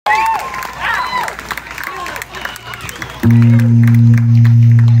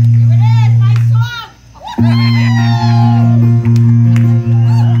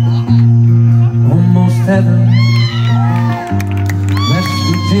Heaven, West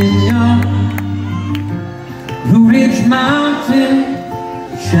Virginia, Blue Ridge Mountain,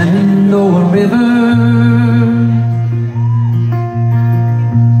 Shenandoah River.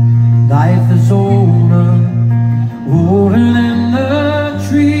 Life is older, older than the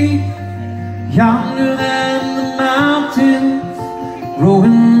tree, younger than the mountains,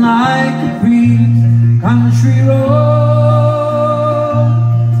 growing like a breeze. Country road,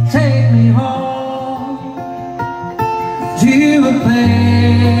 take me home to a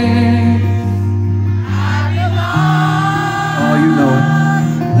place I belong. Oh, you know it.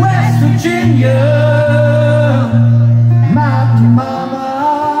 West Virginia, mountain mama,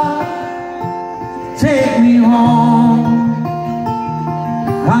 take me home.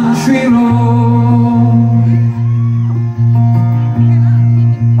 Country road,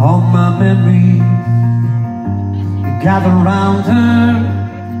 all my memories gather round her.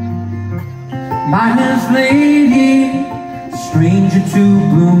 Miner's lady, stranger to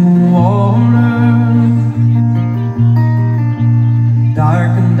blue water,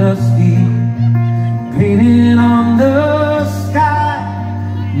 dark and dusty, painted on the sky.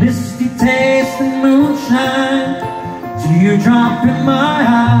 Misty taste and moonshine, teardrop in my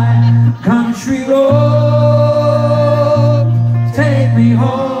eye. Country road, take me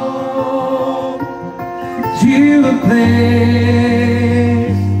home to a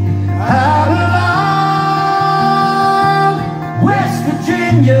place I belong. West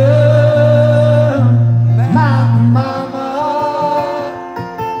Virginia, mountain mama,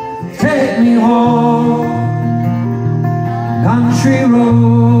 take me home. Country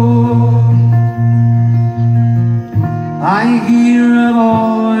road, I hear a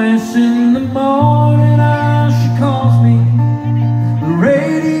voice in the morning as she calls me. The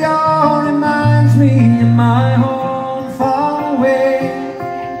radio reminds me of my home far away.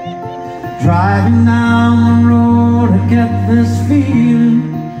 Driving down the road, I get this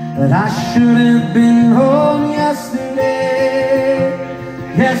feeling that I should have been home yesterday.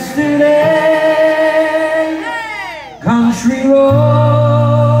 Yesterday, country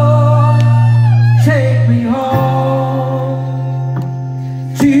road, take me home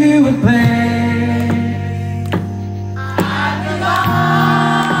to a place I belong.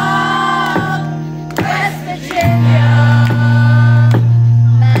 West Virginia,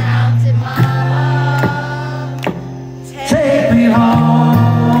 mountain mama, take me home.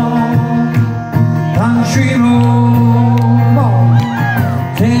 Country road, come on,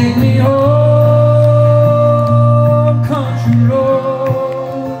 take me home. Country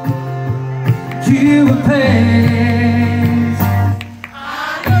road to a place I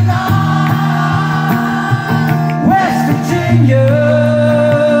belong. West Virginia,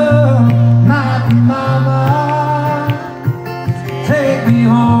 mountain mama, take me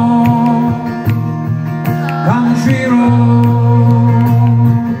home. Country road,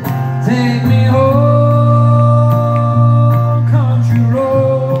 take me home. Country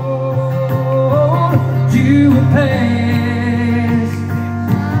road to a place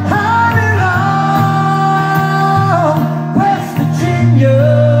I belong. West Virginia,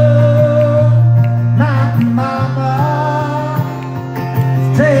 mountain mama,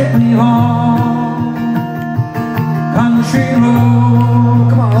 take me home. Country road,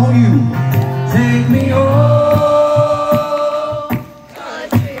 come on, all you, take me home.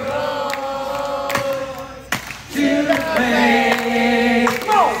 Country road To the place,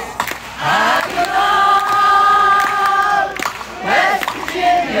 come on. I belong. West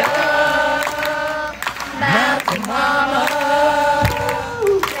Virginia, mountain mama,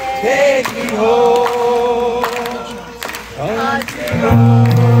 Take me home. country road.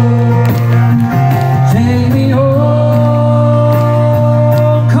 Take me home,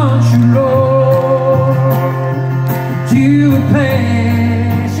 country road, to a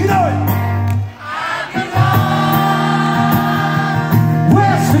place, you know it, I belong.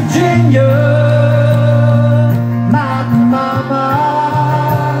 West Virginia, mountain mama,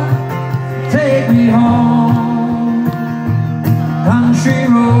 take me home, country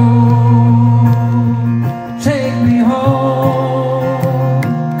road.